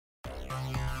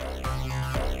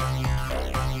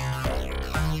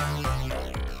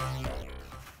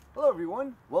Hello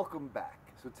everyone, welcome back.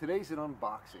 So today's an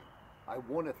unboxing. I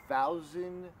won a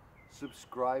 1,000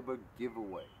 subscriber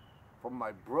giveaway from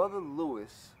my brother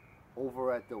Lewis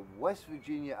over at the West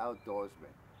Virginia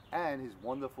Outdoorsman and his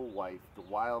wonderful wife, the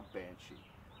Wild Banshee.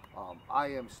 I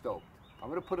am stoked. I'm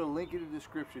going to put a link in the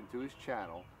description to his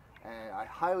channel, and I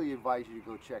highly advise you to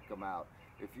go check him out.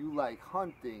 If you like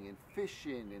hunting and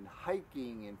fishing and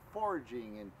hiking and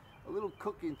foraging and a little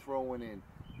cooking throwing in,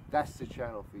 that's the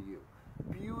channel for you.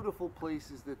 Beautiful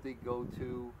places that they go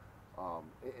to.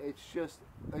 It's just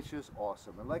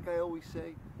awesome. And like I always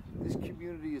say, this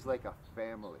community is like a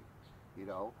family, you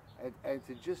know. And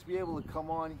to just be able to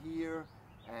come on here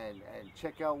and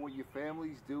check out what your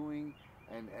family's doing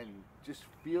and just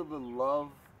feel the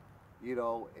love, you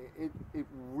know, it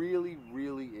really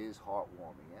is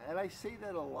heartwarming. And I say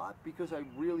that a lot because I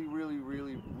really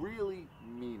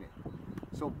mean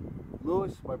it. So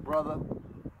Lewis, my brother,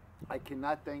 I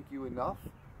cannot thank you enough.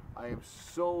 I am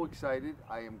so excited.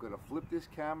 I am going to flip this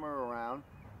camera around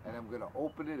and I'm going to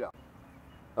open it up.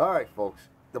 Alright folks,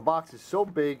 the box is so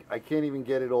big I can't even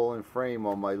get it all in frame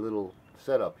on my little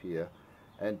setup here.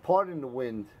 And pardon the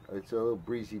wind, it's a little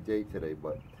breezy day today,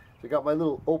 but so I got my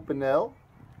little open L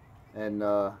and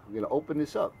I'm going to open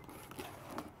this up.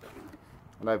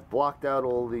 And I've blocked out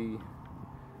all the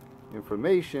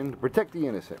information to protect the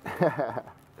innocent.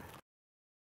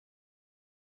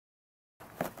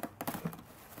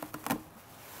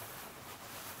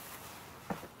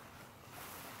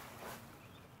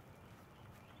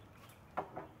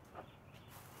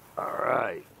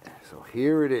 Alright, so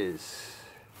here it is.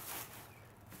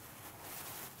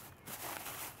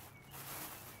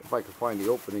 If I can find the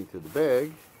opening to the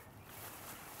bag.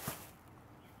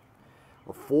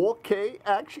 A 4K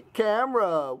action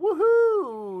camera!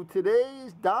 Woohoo! Today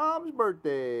is Dom's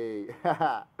birthday!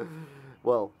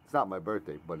 Well, it's not my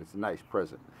birthday, but it's a nice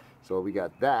present. So we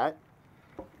got that.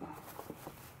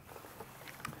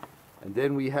 And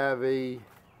then we have a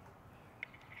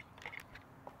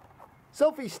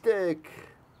selfie stick.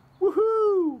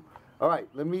 Woohoo! Alright,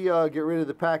 let me get rid of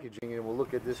the packaging and we'll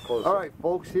look at this closer. Alright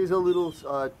folks, here's a little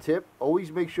tip.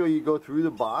 Always make sure you go through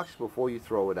the box before you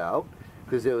throw it out,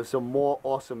 because there was some more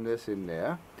awesomeness in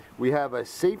there. We have a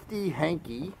safety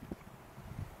hanky.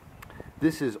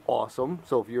 This is awesome.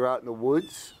 So if you're out in the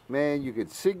woods, man, you could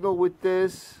signal with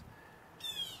this.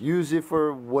 Use it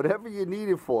for whatever you need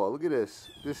it for. Look at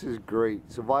this. This is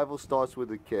great. Survival starts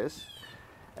with a kiss.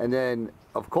 And then,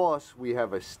 of course, we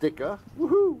have a sticker.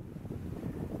 Woohoo!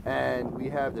 And we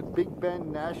have the Big Bend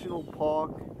National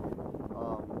Park.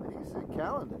 I think it's a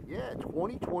calendar. Yeah,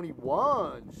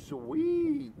 2021.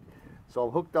 Sweet. So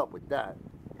I'm hooked up with that.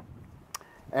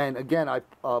 And again,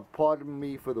 pardon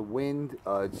me for the wind.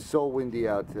 It's so windy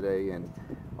out today, and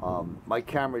my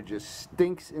camera just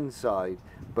stinks inside.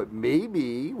 But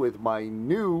maybe with my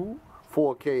new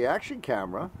 4K action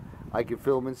camera, I can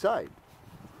film inside.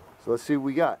 So let's see what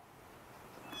we got.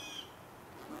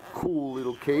 Cool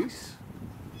little case.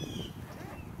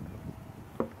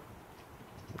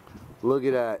 Look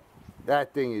at that.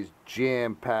 That thing is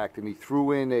jam-packed, and he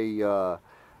threw in a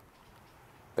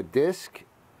disc.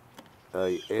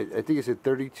 I think it's a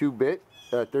 32-bit,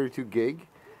 32 gig,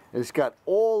 and it's got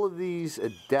all of these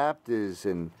adapters,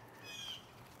 and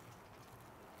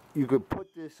you could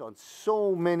put this on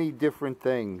so many different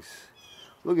things.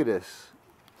 Look at this.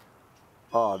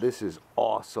 Oh, this is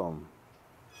awesome.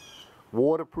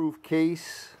 Waterproof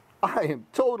case. I am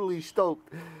totally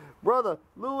stoked. Brother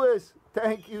Lewis,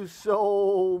 thank you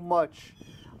so much.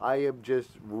 I am just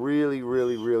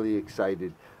really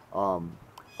excited.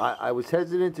 I was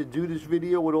hesitant to do this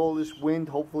video with all this wind.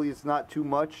 Hopefully it's not too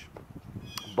much.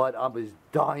 But I was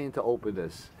dying to open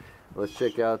this. Let's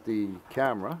check out the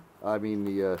camera. I mean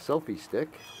the selfie stick.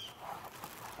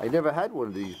 I never had one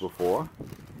of these before.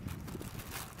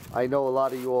 I know a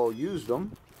lot of you all use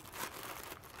them.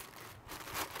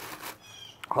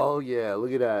 Oh yeah,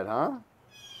 look at that, huh?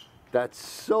 That's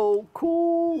so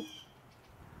cool.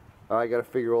 I gotta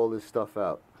figure all this stuff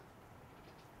out.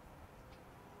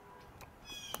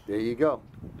 There you go.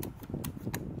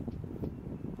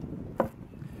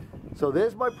 So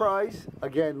there's my prize.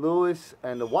 Again, Lewis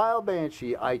and the Wild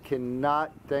Banshee. I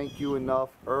cannot thank you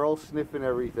enough. Earl sniffing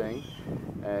everything,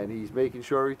 and he's making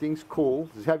sure everything's cool.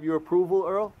 Does it have your approval,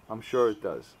 Earl? I'm sure it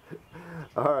does.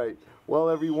 Alright, well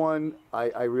everyone,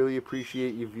 I really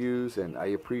appreciate your views, and I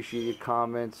appreciate your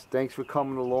comments. Thanks for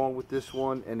coming along with this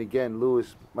one. And again,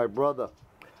 Lewis, my brother,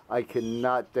 I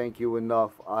cannot thank you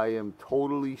enough. I am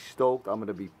totally stoked. I'm going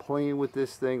to be playing with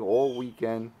this thing all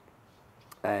weekend,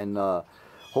 and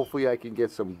hopefully I can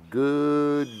get some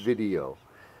good video.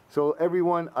 So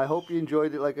everyone, I hope you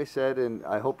enjoyed it, like I said, and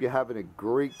I hope you're having a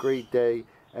great day,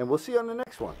 and we'll see you on the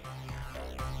next one.